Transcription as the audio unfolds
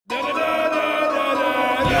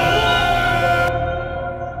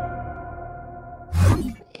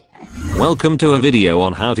Welcome to a video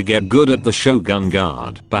on how to get good at the Shogun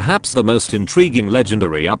Guard, perhaps the most intriguing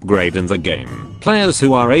legendary upgrade in the game. Players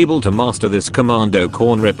who are able to master this commando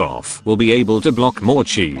corn ripoff will be able to block more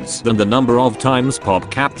cheese than the number of times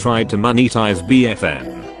PopCap tried to monetize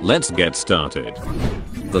BFN. Let's get started.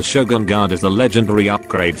 The Shogun Guard is a legendary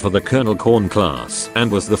upgrade for the Colonel Corn class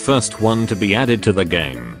and was the first one to be added to the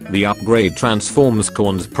game. The upgrade transforms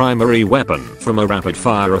Corn's primary weapon from a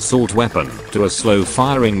rapid-fire assault weapon to a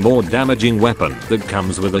slow-firing, more damaging weapon that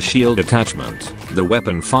comes with a shield attachment. The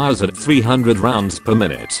weapon fires at 300 rounds per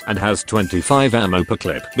minute and has 25 ammo per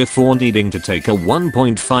clip before needing to take a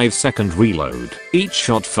 1.5 second reload. Each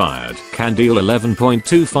shot fired can deal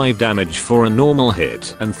 11.25 damage for a normal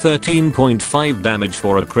hit and 13.5 damage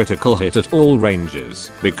for a critical hit at all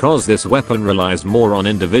ranges. Because this weapon relies more on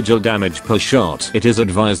individual damage per shot, it is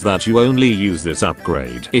advised that you only use this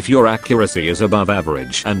upgrade if your accuracy is above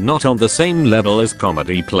average and not on the same level as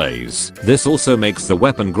comedy plays. This also makes the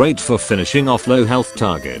weapon great for finishing off low health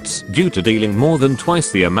targets due to dealing more than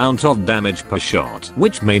twice the amount of damage per shot,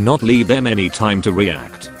 which may not leave them any time to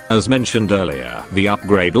react. As mentioned earlier, the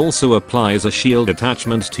upgrade also applies a shield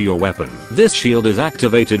attachment to your weapon. This shield is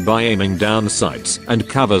activated by aiming down sights and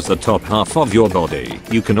covers the top half of your body.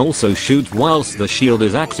 You can also shoot whilst the shield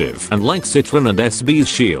is active, unlike Citron and SB's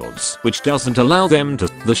shields, which doesn't allow them to.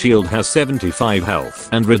 The shield has 75 health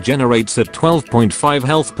and regenerates at 12.5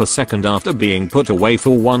 health per second after being put away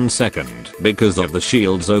for 1 second. Because of the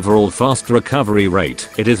shield's overall fast recovery rate,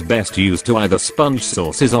 it is best used to either sponge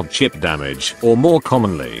sources of chip damage or, more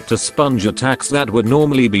commonly, to sponge attacks that would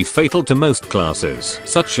normally be fatal to most classes,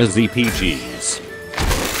 such as EPGs,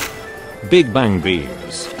 Big Bang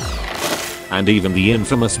Beams, and even the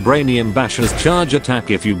infamous Brainium Basher's charge attack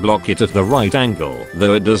if you block it at the right angle,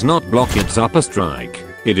 though it does not block its upper strike.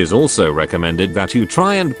 It is also recommended that you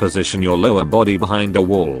try and position your lower body behind a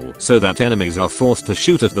wall so that enemies are forced to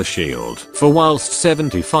shoot at the shield. For whilst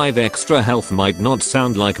 75 extra health might not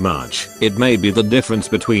sound like much, it may be the difference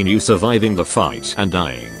between you surviving the fight and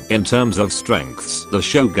dying. In terms of strengths, the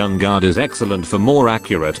Shogun Guard is excellent for more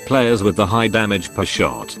accurate players with the high damage per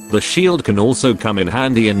shot. The shield can also come in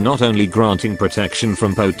handy in not only granting protection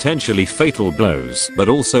from potentially fatal blows, but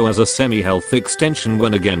also as a semi-health extension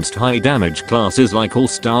when against high damage classes like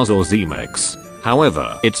All-Stars or Z-Mechs.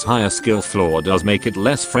 However, its higher skill floor does make it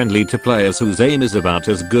less friendly to players whose aim is about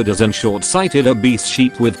as good as an short-sighted obese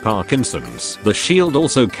sheep with Parkinson's. The shield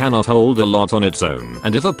also cannot hold a lot on its own,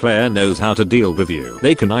 and if a player knows how to deal with you,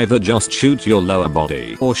 they can either just shoot your lower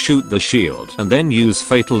body or shoot the shield and then use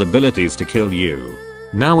fatal abilities to kill you.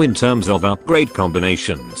 Now, in terms of upgrade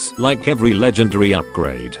combinations, like every legendary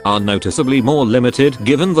upgrade, are noticeably more limited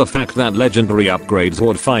given the fact that legendary upgrades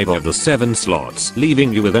hoard 5 of the 7 slots,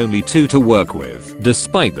 leaving you with only 2 to work with.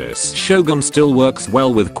 Despite this, Shogun still works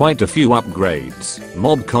well with quite a few upgrades.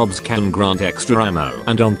 Mob Cobs can grant extra ammo,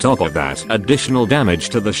 and on top of that, additional damage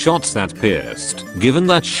to the shots that pierced. Given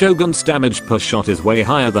that Shogun's damage per shot is way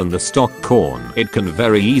higher than the stock Corn, it can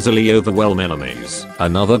very easily overwhelm enemies.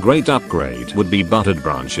 Another great upgrade would be Buttered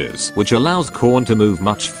Branches, which allows Corn to move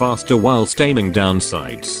much faster whilst aiming down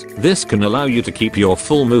sights. This can allow you to keep your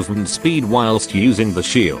full movement speed whilst using the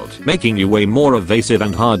shield, making you way more evasive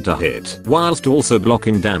and hard to hit, whilst also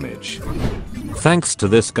blocking damage. Thanks to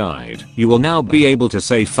this guide, you will now be able to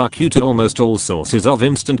say fuck you to almost all sources of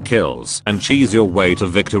instant kills and cheese your way to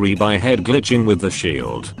victory by head glitching with the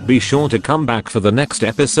shield. Be sure to come back for the next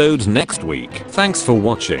episode next week. Thanks for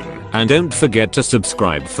watching, and don't forget to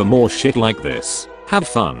subscribe for more shit like this. Have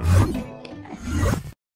fun.